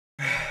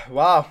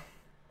Wow.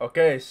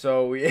 Okay,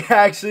 so we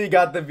actually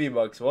got the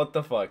V-Bucks. What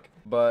the fuck?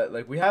 But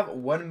like we have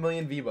 1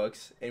 million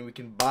V-Bucks and we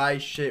can buy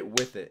shit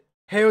with it.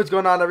 Hey, what's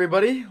going on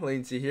everybody?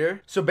 Latenci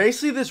here. So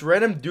basically this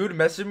random dude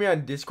messaged me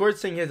on Discord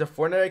saying he has a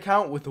Fortnite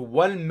account with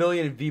 1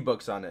 million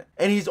V-Bucks on it.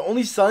 And he's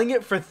only selling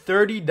it for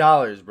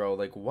 $30, bro.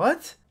 Like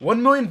what?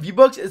 1 million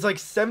V-Bucks is like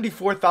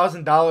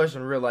 $74,000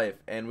 in real life.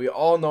 And we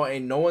all know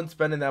ain't no one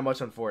spending that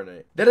much on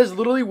Fortnite. That is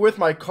literally worth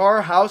my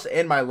car, house,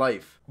 and my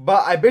life.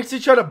 But I basically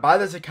tried to buy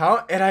this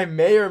account and I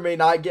may or may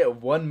not get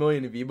 1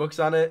 million V-Bucks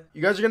on it.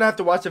 You guys are going to have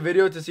to watch the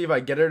video to see if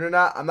I get it or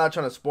not. I'm not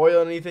trying to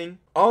spoil anything.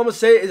 All I'm going to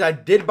say is I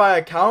did buy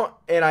an account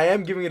and I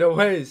am giving it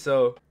away.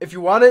 So if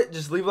you want it,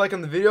 just leave a like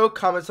on the video,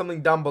 comment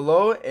something down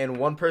below, and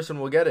one person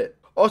will get it.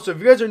 Also, if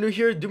you guys are new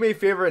here, do me a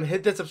favor and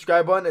hit that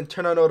subscribe button and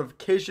turn on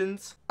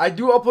notifications. I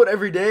do upload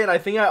every day and I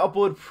think I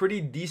upload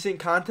pretty decent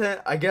content,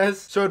 I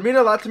guess. So it'd mean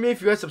a lot to me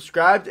if you guys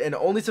subscribed, and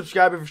only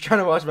subscribe if you're trying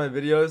to watch my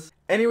videos.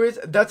 Anyways,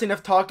 that's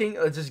enough talking.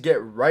 Let's just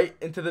get right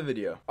into the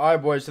video. Alright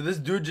boys, so this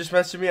dude just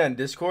messaged me on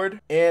Discord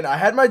and I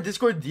had my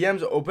Discord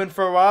DMs open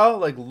for a while.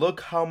 Like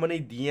look how many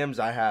DMs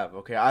I have.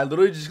 Okay, I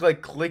literally just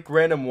like click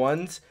random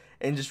ones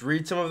and just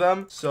read some of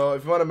them. So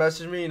if you want to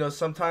message me, you know,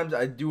 sometimes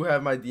I do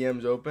have my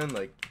DMs open.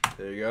 Like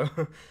there you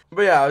go.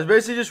 But yeah, I was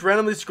basically just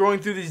randomly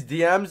scrolling through these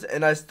DMs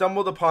and I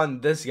stumbled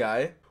upon this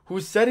guy who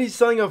said he's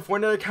selling a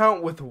Fortnite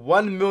account with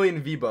 1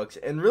 million V-Bucks.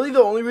 And really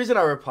the only reason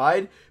I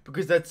replied,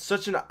 because that's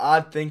such an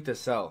odd thing to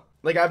sell.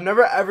 Like, I've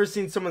never ever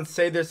seen someone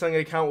say they're selling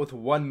an account with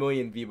 1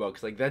 million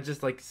V-Bucks. Like, that's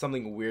just, like,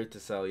 something weird to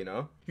sell, you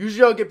know?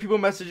 Usually, I'll get people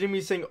messaging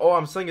me saying, oh,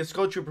 I'm selling a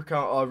Skull Trooper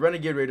account, a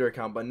Renegade Raider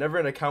account, but never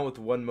an account with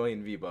 1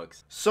 million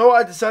V-Bucks. So,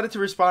 I decided to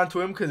respond to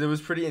him because it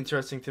was pretty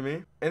interesting to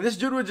me. And this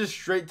dude was just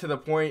straight to the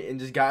point and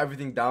just got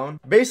everything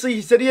down. Basically,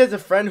 he said he has a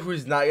friend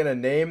who's not gonna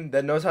name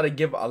that knows how to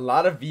give a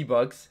lot of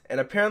V-Bucks. And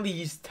apparently,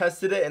 he's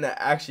tested it and it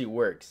actually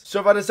works. So,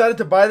 if I decided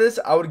to buy this,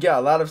 I would get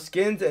a lot of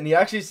skins. And he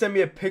actually sent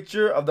me a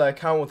picture of the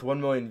account with 1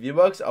 million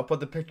V-Bucks. I'll put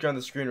the picture on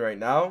the screen right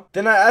now.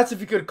 Then I asked if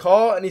he could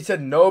call and he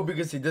said no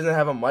because he doesn't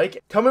have a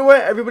mic. Tell me why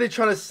everybody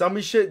trying to sell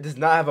me shit does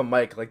not have a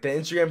mic. Like the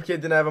Instagram kid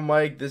didn't have a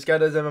mic, this guy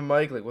doesn't have a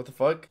mic. Like what the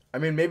fuck? I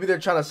mean, maybe they're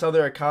trying to sell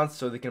their accounts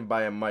so they can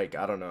buy a mic.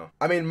 I don't know.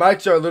 I mean,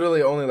 mics are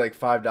literally only like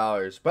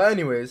 $5. But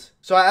anyways,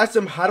 so I asked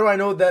him, how do I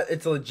know that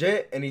it's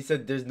legit? And he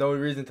said there's no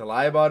reason to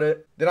lie about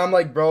it. Then I'm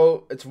like,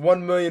 bro, it's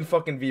 1 million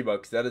fucking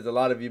V-Bucks. That is a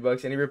lot of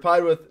V-Bucks. And he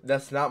replied with,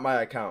 that's not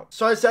my account.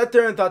 So I sat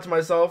there and thought to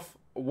myself,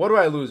 what do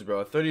I lose,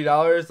 bro?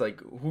 $30?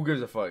 Like, who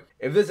gives a fuck?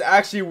 If this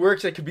actually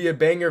works, it could be a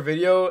banger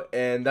video,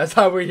 and that's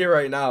how we're here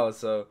right now,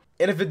 so.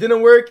 And if it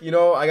didn't work, you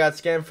know, I got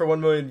scammed for 1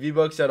 million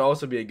V-Bucks, that'd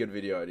also be a good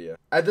video idea.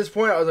 At this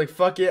point, I was like,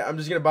 fuck it, I'm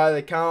just gonna buy the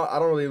account. I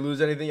don't really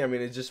lose anything. I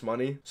mean, it's just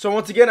money. So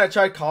once again, I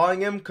tried calling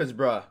him, cause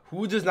bruh,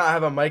 who does not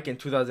have a mic in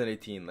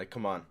 2018? Like,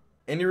 come on.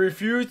 And he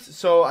refused,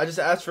 so I just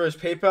asked for his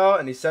PayPal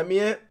and he sent me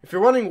it. If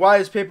you're wondering why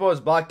his PayPal is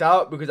blocked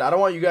out, because I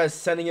don't want you guys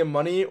sending him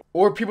money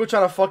or people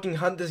trying to fucking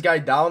hunt this guy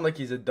down like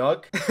he's a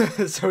duck.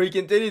 So he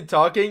continued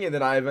talking and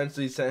then I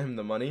eventually sent him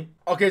the money.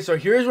 Okay, so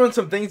here's when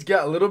some things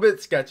get a little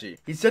bit sketchy.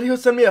 He said he'll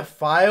send me a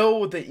file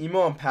with the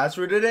email and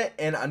password in it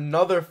and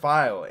another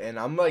file. And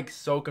I'm like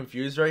so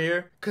confused right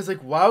here. Cause like,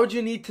 why would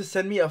you need to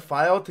send me a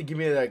file to give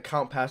me the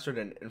account password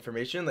and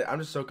information? Like, I'm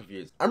just so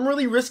confused. I'm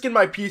really risking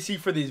my PC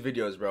for these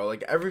videos, bro.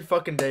 Like every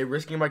fucking day,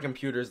 risking my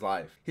computer's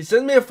life. He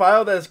sent me a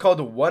file that is called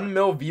 1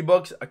 mil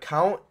V-Bucks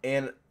account,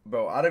 and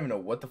bro, I don't even know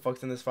what the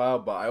fuck's in this file,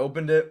 but I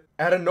opened it.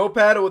 I had a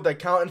notepad with the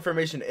account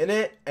information in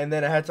it, and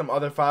then I had some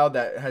other file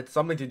that had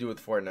something to do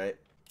with Fortnite.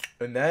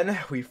 And then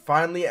we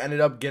finally ended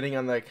up getting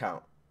on the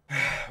account.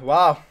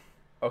 Wow.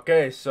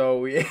 Okay, so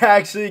we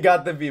actually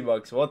got the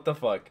V-Bucks. What the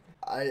fuck?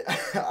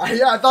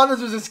 Yeah, I thought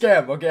this was a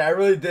scam. Okay, I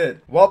really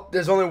did. Well,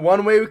 there's only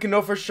one way we can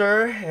know for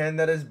sure, and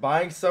that is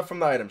buying stuff from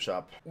the item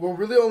shop. We'll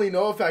really only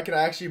know if I can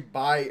actually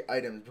buy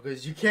items,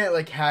 because you can't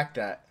like hack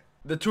that.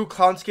 The 2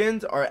 clown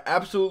skins are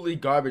absolutely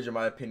garbage in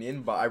my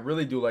opinion, but I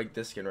really do like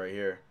this skin right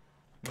here.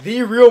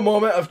 The real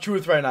moment of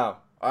truth right now.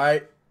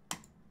 Alright.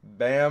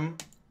 Bam.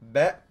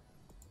 Bet.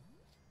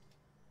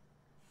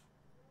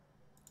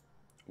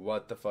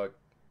 What the fuck?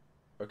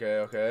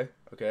 Okay,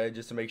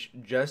 just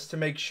to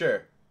make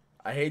sure.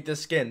 I hate the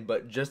skin,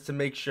 but just to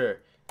make sure.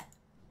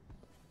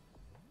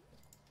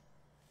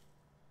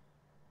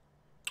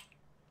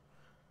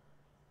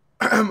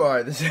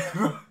 Alright, this is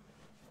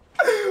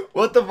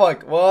what the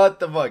fuck?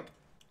 What the fuck?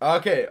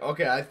 Okay,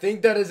 I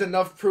think that is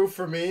enough proof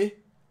for me.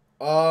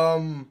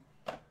 Wow.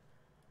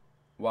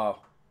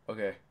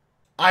 Okay.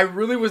 I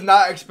really was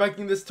not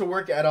expecting this to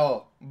work at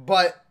all.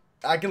 But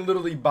I can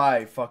literally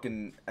buy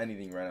fucking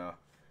anything right now.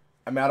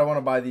 I mean, I don't want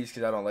to buy these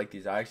because I don't like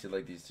these. I actually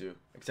like these too.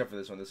 Except for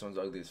this one. This one's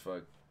ugly as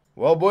fuck.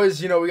 Well, boys,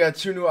 you know, we got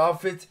 2 new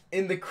outfits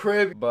in the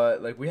crib.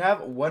 But, like, we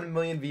have 1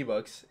 million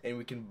V-Bucks and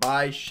we can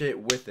buy shit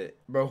with it.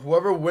 Bro,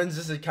 whoever wins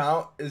this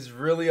account is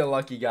really a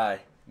lucky guy.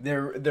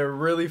 They're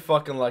really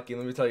fucking lucky,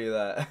 let me tell you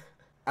that.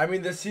 I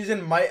mean, the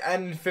season might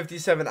end in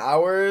 57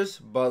 hours,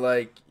 but,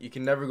 like, you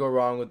can never go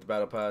wrong with the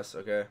Battle Pass,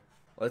 okay?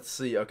 Let's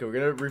see. Okay, we're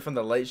going to refund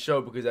the light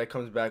show because that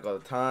comes back all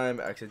the time.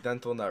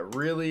 Accidental, not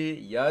really.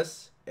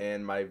 Yes.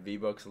 And my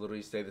V-Bucks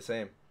literally stay the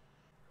same.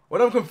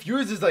 What I'm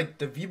confused is like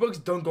the V-Bucks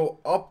don't go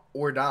up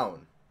or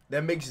down.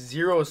 That makes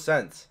zero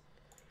sense.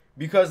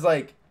 Because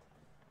like,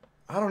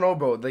 I don't know,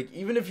 bro. Like,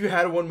 even if you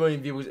had 1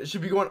 million V-Bucks, it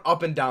should be going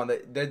up and down.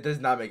 That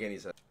does not make any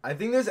sense. I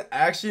think this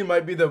actually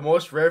might be the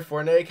most rare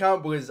Fortnite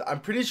account because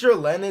I'm pretty sure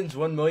Lennon's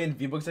 1 million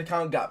V-Bucks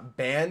account got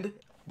banned.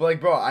 But like,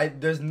 bro,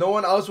 there's no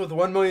one else with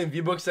 1 million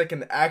V-Bucks that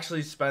can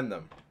actually spend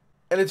them.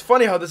 And it's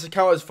funny how this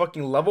account is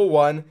fucking level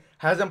 1.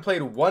 Hasn't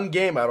played one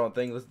game, I don't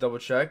think. Let's double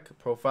check.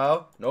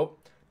 Profile. Nope.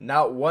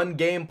 Not one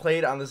game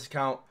played on this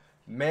account.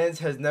 Mans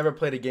has never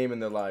played a game in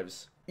their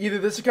lives. Either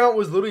this account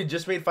was literally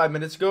just made 5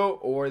 minutes ago,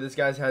 or this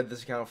guy's had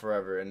this account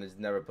forever and has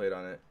never played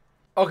on it.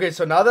 Okay,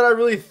 so now that I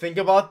really think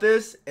about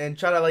this and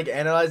try to like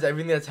analyze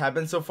everything that's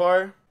happened so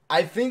far,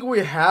 I think we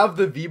have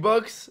the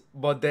V-Bucks,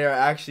 but they are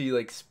actually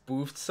like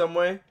spoofed some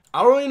way.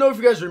 I don't really know if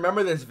you guys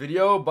remember this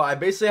video, but I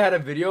basically had a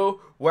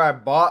video where I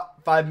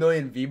bought 5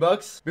 million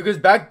V-Bucks. Because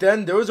back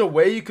then, there was a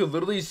way you could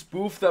literally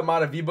spoof the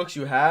amount of V-Bucks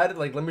you had.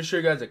 Like, let me show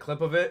you guys a clip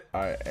of it.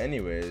 Alright,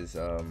 anyways,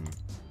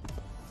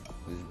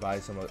 just buy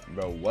some,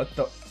 bro, what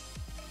the...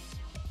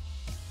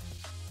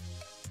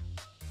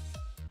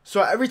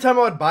 So every time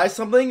I would buy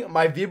something,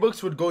 my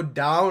V-Bucks would go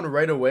down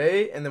right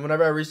away. And then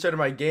whenever I restarted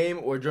my game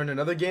or joined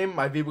another game,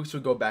 my V-Bucks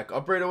would go back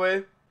up right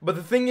away. But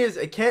the thing is,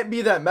 it can't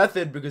be that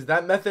method because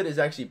that method is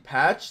actually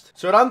patched.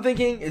 So what I'm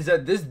thinking is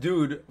that this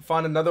dude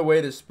found another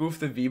way to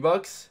spoof the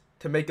V-Bucks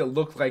to make it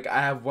look like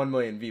I have 1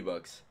 million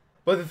V-Bucks.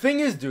 But the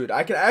thing is, dude,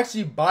 I can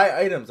actually buy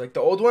items. Like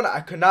the old one, I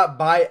could not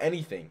buy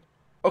anything.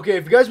 Okay,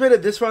 if you guys made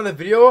it this far in the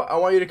video, I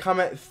want you to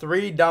comment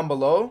 3 down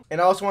below.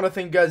 And I also want to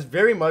thank you guys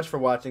very much for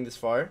watching this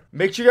far.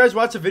 Make sure you guys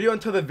watch the video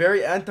until the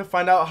very end to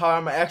find out how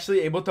I'm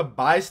actually able to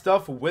buy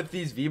stuff with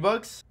these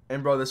V-Bucks.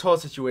 And bro, this whole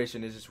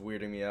situation is just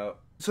weirding me out.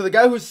 So the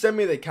guy who sent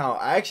me the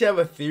account, I actually have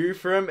a theory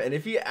for him. And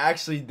if he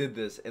actually did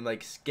this and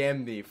like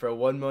scammed me for a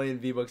 1 million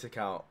V-Bucks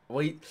account.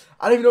 Wait,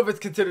 I don't even know if it's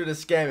considered a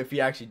scam if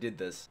he actually did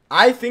this.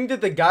 I think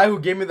that the guy who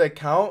gave me the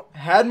account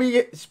had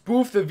me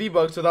spoof the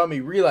V-Bucks without me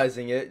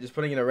realizing it. Just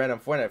putting in a random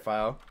Fortnite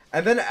file.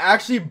 And then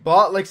actually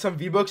bought like some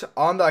V-Bucks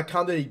on the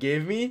account that he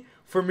gave me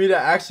for me to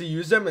actually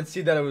use them and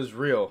see that it was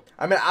real.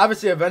 I mean,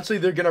 obviously, eventually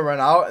they're going to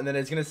run out and then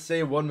it's going to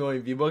say 1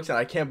 million V-Bucks and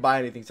I can't buy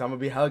anything. So I'm going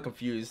to be hella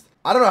confused.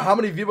 I don't know how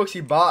many V-Bucks he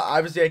bought.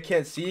 Obviously, I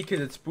can't see because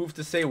it's spoofed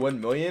to say 1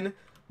 million.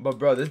 But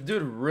bro, this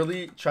dude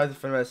really tried to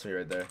finesse me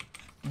right there.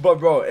 But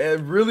bro,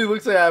 it really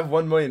looks like I have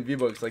 1 million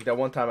V-Bucks. Like that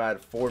one time I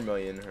had 4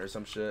 million or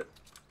some shit.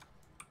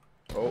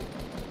 Oh.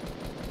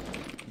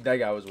 That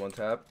guy was one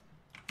tap.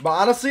 But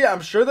honestly,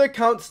 I'm sure the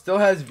account still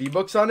has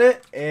V-Bucks on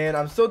it. And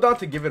I'm still down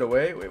to give it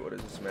away. Wait, what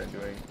is this man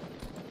doing?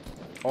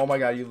 Oh my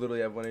god, you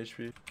literally have 1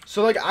 HP.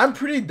 So like, I'm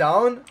pretty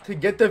down to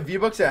get the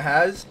V-Bucks it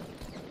has.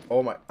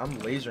 Oh my, I'm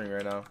lasering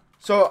right now.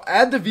 So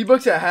add the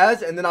V-Bucks it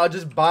has, and then I'll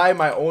just buy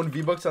my own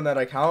V-Bucks on that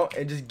account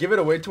and just give it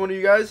away to one of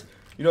you guys.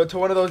 You know, to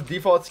one of those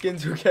default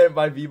skins who can't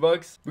buy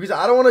V-Bucks. Because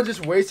I don't want to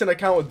just waste an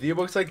account with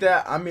V-Bucks like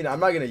that. I mean, I'm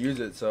not going to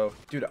use it. So,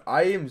 dude,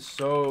 I am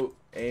so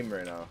aim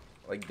right now.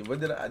 Like, what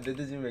did I... That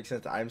doesn't even make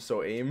sense. I'm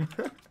so aim.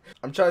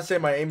 I'm trying to say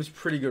my aim is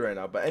pretty good right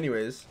now. But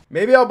anyways,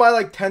 maybe I'll buy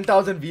like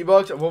 10,000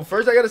 V-Bucks. Well,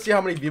 first I got to see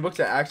how many V-Bucks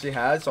it actually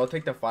has. So I'll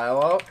take the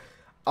file out.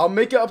 I'll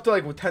make it up to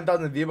like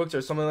 10,000 V-Bucks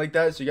or something like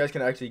that. So you guys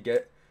can actually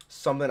get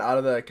something out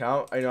of the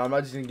account. I know I'm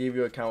not just going to give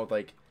you an account with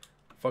like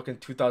fucking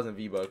 2,000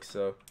 V-Bucks.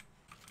 So...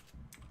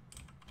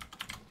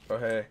 Oh,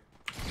 hey.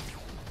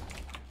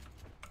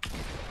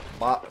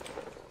 Bop.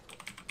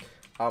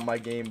 On my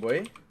Game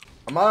Boy.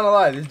 I'm not gonna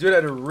lie, this dude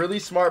had a really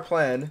smart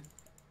plan.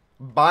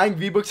 Buying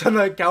V-Bucks on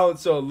the account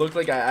so it looked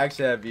like I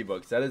actually have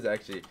V-Bucks. That is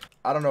actually...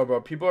 I don't know,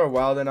 bro. People are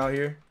wilding out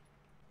here.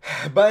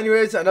 But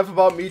anyways, enough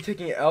about me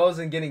taking L's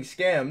and getting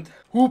scammed.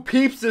 Who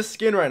peeps this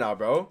skin right now,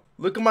 bro?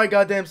 Look at my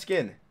goddamn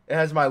skin. It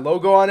has my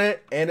logo on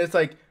it. And it's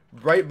like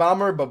bright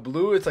bomber but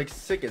blue. It's like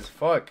sick as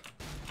fuck.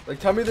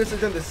 Like, tell me this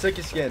isn't the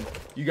sickest skin.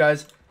 You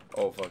guys...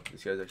 Oh, fuck.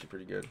 This guy's actually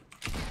pretty good.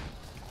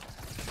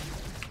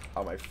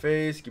 On my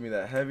face. Give me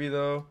that heavy,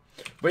 though.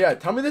 But yeah,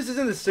 tell me this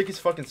isn't the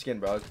sickest fucking skin,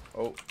 bro.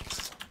 Oh.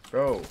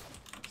 Bro.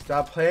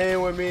 Stop playing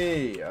with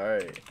me.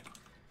 Alright.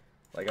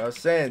 Like I was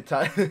saying.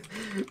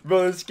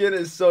 Bro, this skin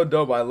is so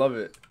dope. I love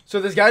it. So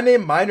this guy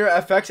named Miner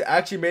FX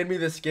actually made me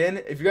this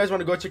skin. If you guys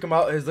want to go check him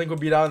out, his link will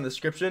be down in the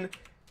description.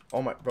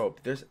 Oh my... Bro,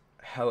 there's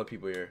hella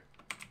people here.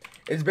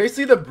 It's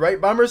basically the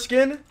Bright Bomber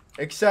skin,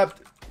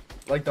 except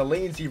like the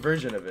Latenci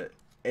version of it.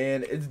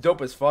 And it's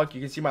dope as fuck. You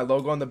can see my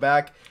logo on the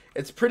back.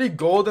 It's pretty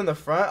gold in the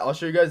front. I'll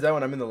show you guys that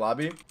when I'm in the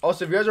lobby.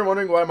 Also, if you guys are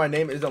wondering why my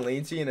name isn't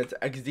Latenci and it's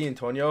XD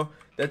Antonio,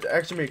 that's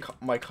actually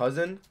my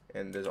cousin.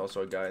 And there's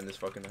also a guy in this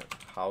fucking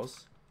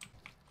house.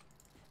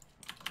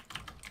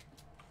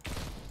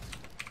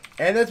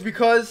 And that's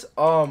because,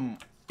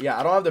 yeah,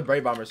 I don't have the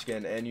Bright Bomber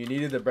skin. And you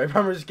needed the Bright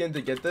Bomber skin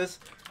to get this.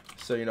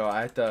 So, you know,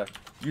 I had to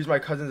use my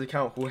cousin's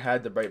account who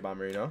had the Bright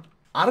Bomber, you know.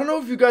 I don't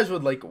know if you guys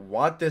would like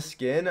want this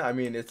skin. I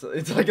mean, it's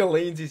like a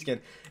Latenci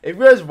skin. If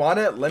you guys want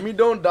it, let me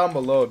know down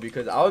below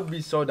because I would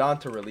be so down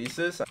to release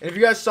this. And if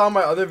you guys saw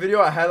my other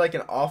video, I had like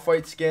an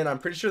off-white skin. I'm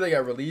pretty sure they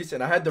got released,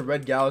 and I had the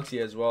red galaxy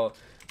as well.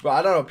 But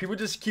I don't know, people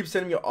just keep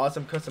sending me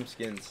awesome custom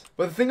skins.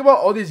 But the thing about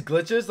all these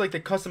glitches, like the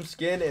custom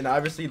skin and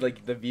obviously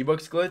like the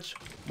V-Bucks glitch,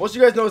 most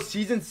of you guys know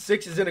season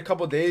 6 is in a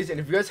couple days. And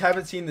if you guys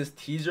haven't seen this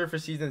teaser for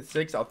season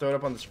 6, I'll throw it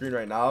up on the screen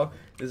right now.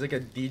 There's like a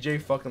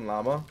DJ fucking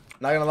llama.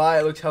 Not gonna lie,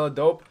 it looks hella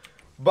dope.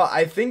 But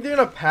I think they're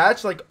gonna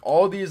patch like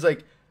all these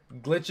like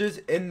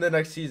glitches in the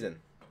next season.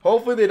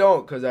 Hopefully they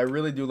don't, because I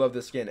really do love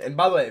this skin. And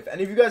by the way, if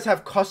any of you guys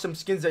have custom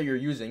skins that you're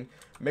using,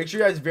 make sure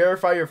you guys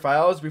verify your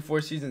files before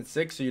season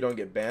 6 so you don't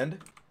get banned.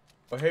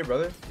 Oh, hey,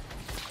 brother.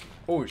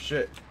 Oh,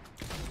 shit.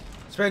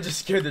 This man just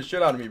scared the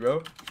shit out of me,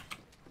 bro.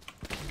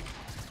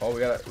 Oh, we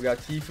got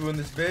Tfue in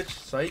this bitch.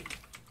 Psych.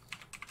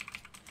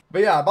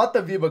 But yeah, about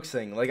the V-Bucks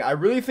thing. Like, I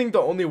really think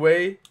the only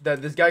way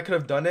that this guy could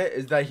have done it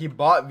is that he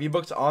bought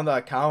V-Bucks on the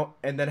account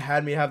and then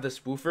had me have the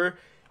spoofer.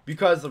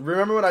 Because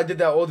remember when I did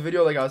that old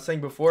video, like I was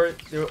saying before?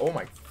 Oh,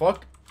 my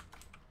fuck.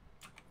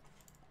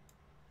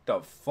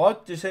 The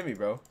fuck just hit me,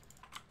 bro?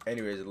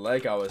 Anyways,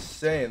 like I was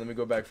saying, let me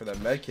go back for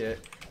that med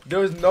kit. There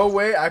was no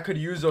way I could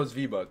use those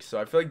V-Bucks. So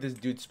I feel like this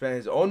dude spent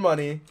his own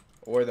money,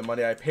 or the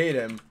money I paid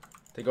him,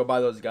 to go buy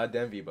those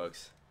goddamn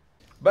V-Bucks.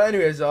 But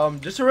anyways,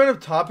 just a random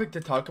topic to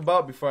talk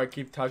about before I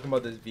keep talking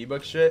about this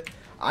V-Bucks shit.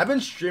 I've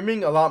been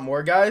streaming a lot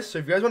more, guys. So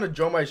if you guys want to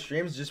join my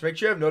streams, just make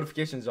sure you have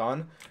notifications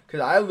on. Because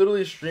I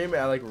literally stream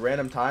at like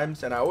random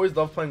times, and I always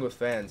love playing with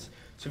fans.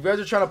 So if you guys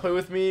are trying to play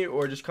with me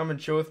or just come and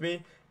chill with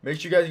me, make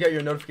sure you guys get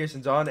your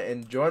notifications on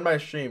and join my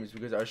streams,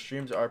 because our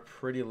streams are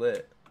pretty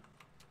lit.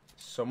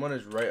 Someone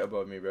is right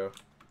above me, bro.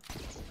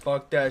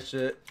 Fuck that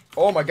shit.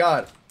 Oh my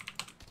god.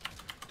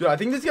 Dude, I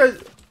think this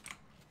guy's...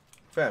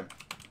 Fam.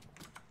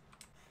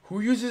 Who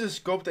uses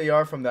a scoped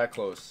AR from that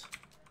close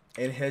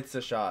and hits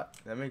the shot?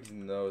 That makes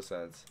no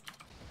sense.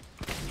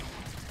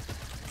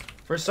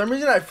 For some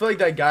reason, I feel like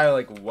that guy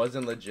like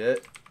wasn't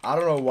legit. I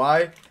don't know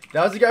why.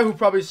 That was the guy who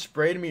probably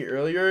sprayed me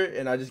earlier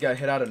and I just got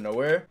hit out of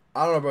nowhere.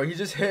 I don't know, bro. He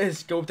just hit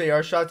his scoped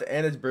AR shots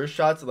and his burst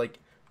shots like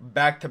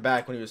back to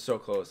back when he was so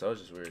close. That was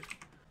just weird.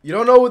 You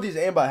don't know with these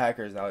aimbot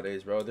hackers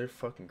nowadays, bro. They're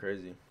fucking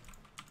crazy.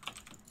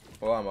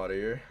 Well, I'm out of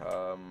here. I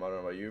don't know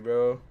about you,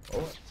 bro.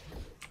 Oh.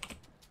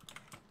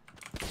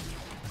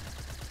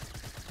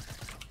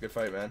 Good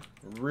fight, man.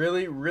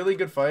 Really, really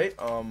good fight.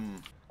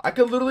 I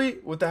could literally,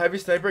 with the heavy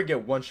sniper,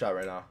 get one shot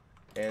right now.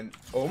 And,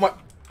 oh my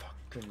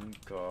fucking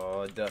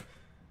god.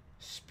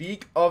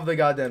 Speak of the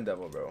goddamn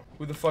devil, bro.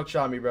 Who the fuck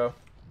shot me, bro?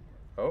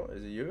 Oh,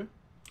 is it you?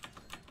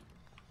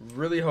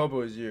 Really hope it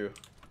was you.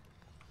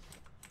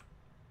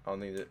 I don't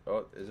think that.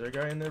 Oh, is there a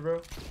guy in there,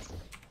 bro?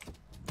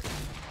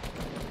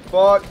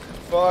 Fuck.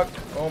 Fuck.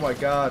 Oh my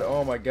god.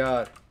 Oh my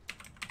god.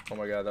 Oh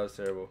my god, that was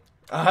terrible.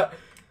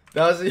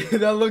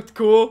 That looked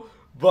cool,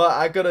 but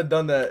I could have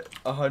done that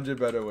 100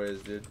 better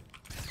ways, dude.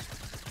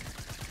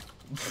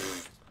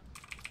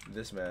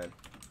 This man.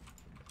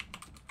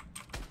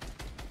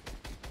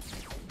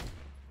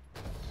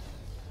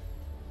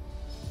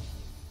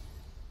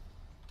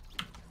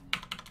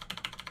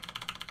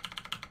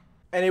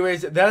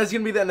 Anyways, that is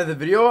going to be the end of the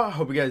video. I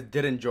hope you guys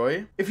did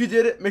enjoy. If you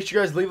did, make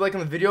sure you guys leave a like on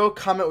the video,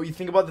 comment what you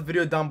think about the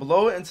video down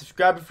below, and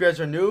subscribe if you guys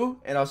are new.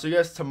 And I'll see you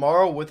guys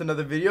tomorrow with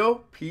another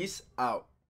video. Peace out.